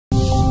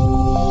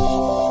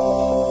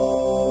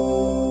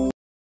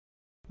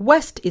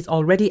West is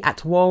already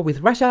at war with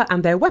Russia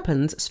and their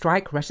weapons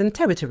strike Russian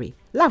territory.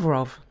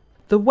 Lavrov.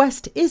 The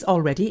West is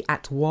already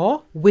at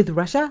war with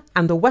Russia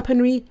and the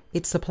weaponry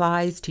it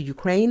supplies to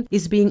Ukraine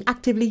is being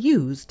actively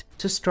used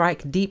to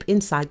strike deep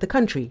inside the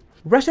country.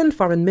 Russian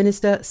Foreign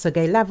Minister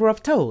Sergey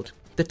Lavrov told.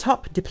 The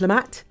top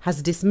diplomat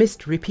has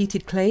dismissed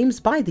repeated claims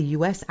by the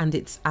US and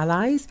its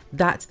allies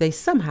that they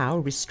somehow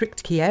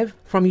restrict Kiev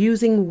from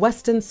using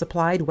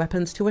Western-supplied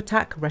weapons to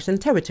attack Russian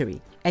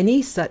territory.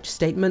 Any such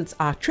statements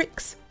are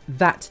tricks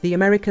that the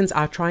Americans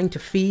are trying to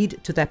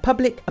feed to their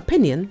public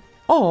opinion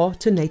or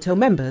to NATO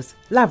members,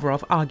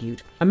 Lavrov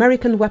argued.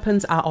 American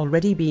weapons are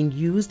already being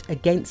used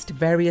against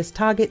various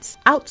targets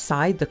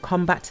outside the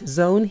combat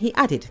zone, he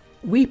added.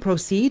 We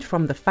proceed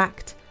from the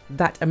fact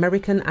that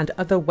American and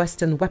other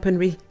Western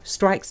weaponry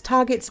strikes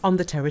targets on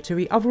the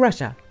territory of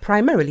Russia,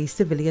 primarily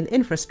civilian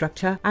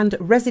infrastructure and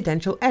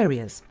residential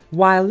areas.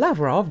 While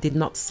Lavrov did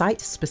not cite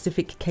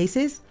specific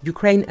cases,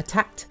 Ukraine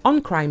attacked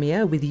on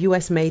Crimea with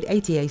US-made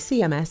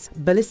ATACMS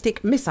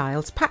ballistic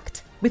missiles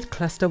packed with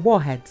cluster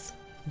warheads.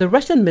 The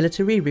Russian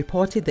military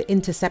reported the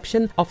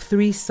interception of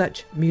 3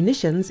 such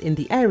munitions in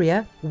the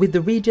area, with the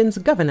region's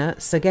governor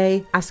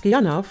Sergey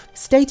Aksyonov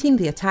stating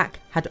the attack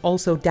had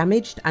also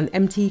damaged an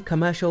empty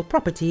commercial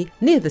property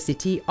near the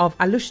city of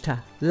Alushta.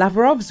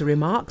 Lavrov's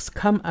remarks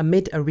come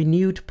amid a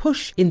renewed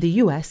push in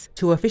the US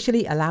to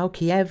officially allow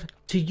Kiev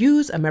to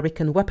use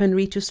American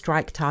weaponry to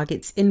strike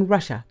targets in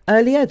Russia.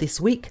 Earlier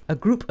this week, a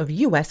group of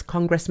US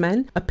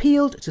congressmen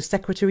appealed to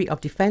Secretary of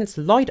Defense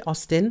Lloyd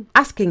Austin,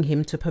 asking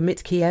him to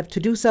permit Kiev to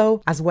do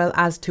so, as well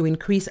as to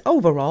increase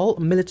overall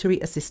military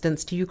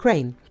assistance to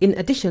Ukraine. In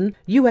addition,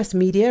 US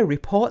media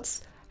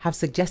reports have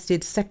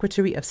suggested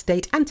Secretary of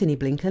State Antony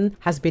Blinken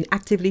has been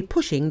actively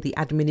pushing the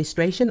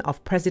administration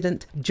of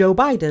President Joe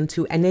Biden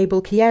to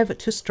enable Kiev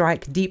to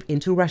strike deep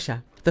into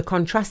Russia. The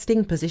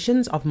contrasting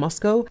positions of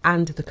Moscow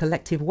and the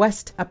collective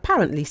West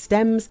apparently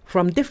stems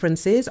from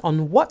differences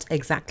on what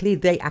exactly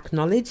they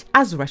acknowledge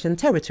as Russian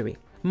territory.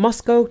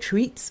 Moscow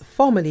treats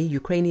formerly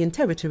Ukrainian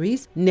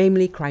territories,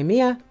 namely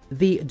Crimea,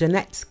 the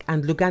Donetsk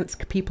and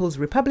Lugansk People's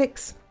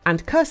Republics,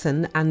 and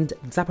Kherson and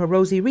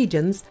Zaporozhye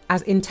regions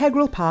as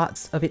integral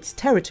parts of its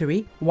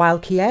territory, while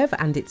Kiev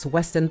and its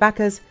Western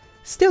backers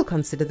still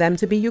consider them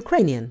to be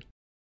Ukrainian.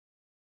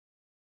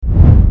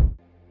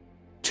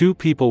 2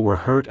 people were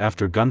hurt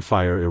after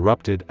gunfire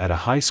erupted at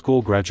a high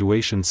school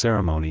graduation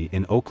ceremony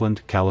in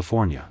Oakland,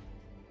 California.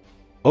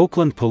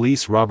 Oakland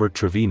Police Robert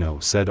Trevino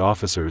said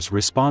officers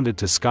responded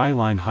to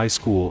Skyline High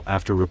School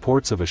after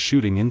reports of a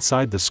shooting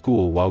inside the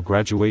school while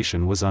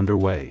graduation was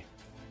underway.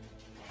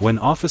 When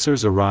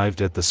officers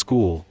arrived at the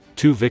school,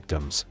 2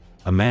 victims,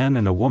 a man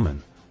and a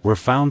woman, were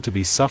found to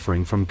be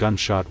suffering from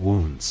gunshot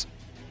wounds.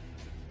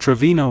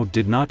 Trevino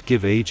did not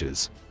give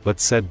ages, but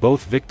said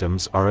both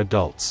victims are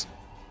adults.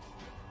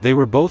 They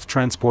were both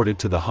transported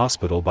to the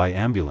hospital by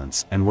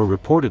ambulance and were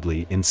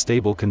reportedly in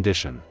stable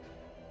condition.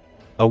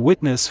 A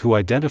witness who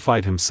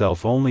identified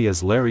himself only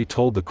as Larry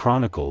told the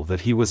Chronicle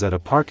that he was at a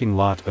parking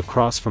lot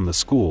across from the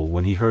school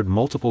when he heard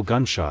multiple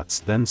gunshots,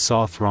 then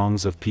saw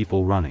throngs of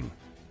people running.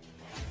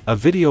 A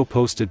video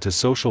posted to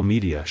social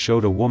media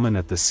showed a woman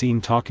at the scene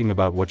talking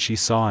about what she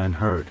saw and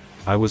heard.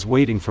 "I was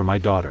waiting for my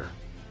daughter.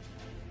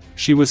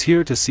 She was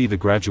here to see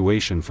the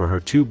graduation for her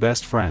 2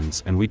 best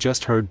friends and we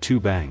just heard 2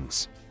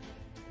 bangs.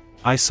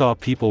 I saw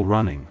people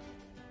running.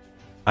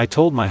 I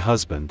told my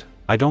husband,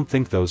 I don't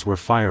think those were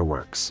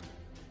fireworks.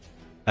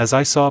 As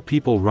I saw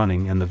people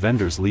running and the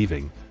vendors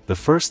leaving, the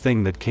first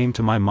thing that came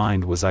to my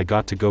mind was I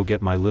got to go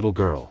get my little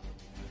girl.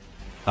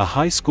 A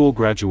high school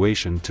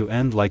graduation to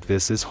end like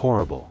this is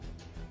horrible."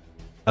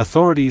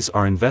 Authorities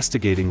are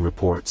investigating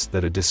reports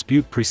that a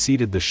dispute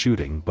preceded the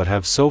shooting but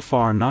have so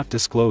far not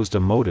disclosed a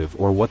motive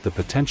or what the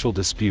potential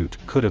dispute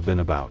could have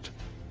been about.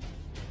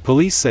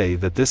 Police say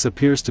that this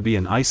appears to be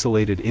an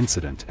isolated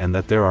incident and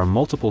that there are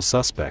multiple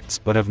suspects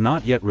but have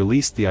not yet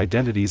released the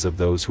identities of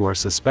those who are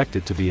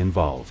suspected to be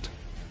involved.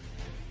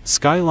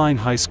 Skyline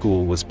High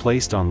School was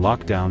placed on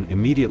lockdown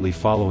immediately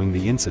following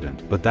the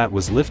incident, but that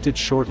was lifted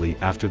shortly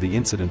after the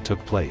incident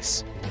took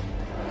place.